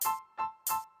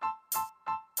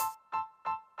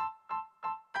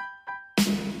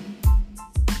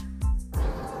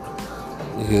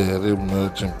Yeah, this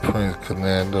Merchant Prince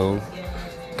Canando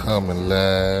coming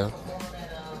live.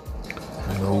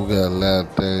 We got a lot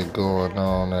of things going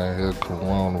on out here,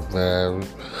 coronavirus.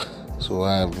 So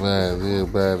I advise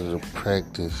everybody to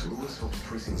practice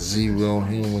zero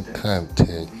human contact.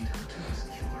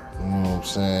 You know what I'm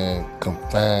saying?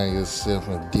 Confine yourself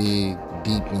and dig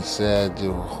deep inside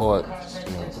your heart,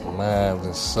 your mind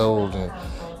and soul, and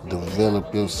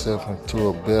develop yourself into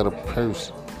a better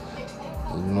person.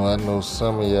 I know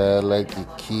some of y'all like your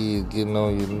kids getting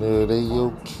on your nerve. They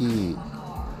your kid.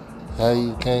 How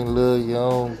you can't love your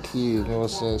own kids? You know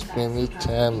what I'm saying? Spend this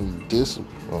time in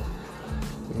discipline.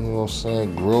 You know what I'm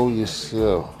saying? Grow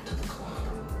yourself.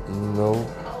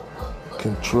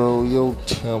 Control your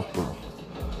temper.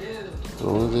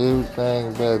 So it's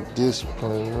everything about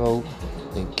discipline,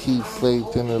 and keep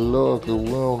faith in the Lord, because we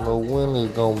don't know when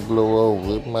it's going to blow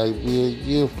over. It might be a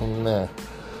year from now.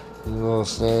 You know what I'm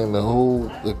saying? The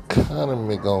whole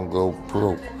economy going to go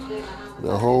broke.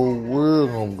 The whole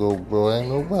world going to go broke. Ain't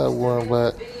nobody worrying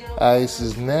about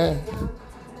ISIS now.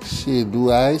 Shit,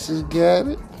 do ISIS got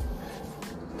it?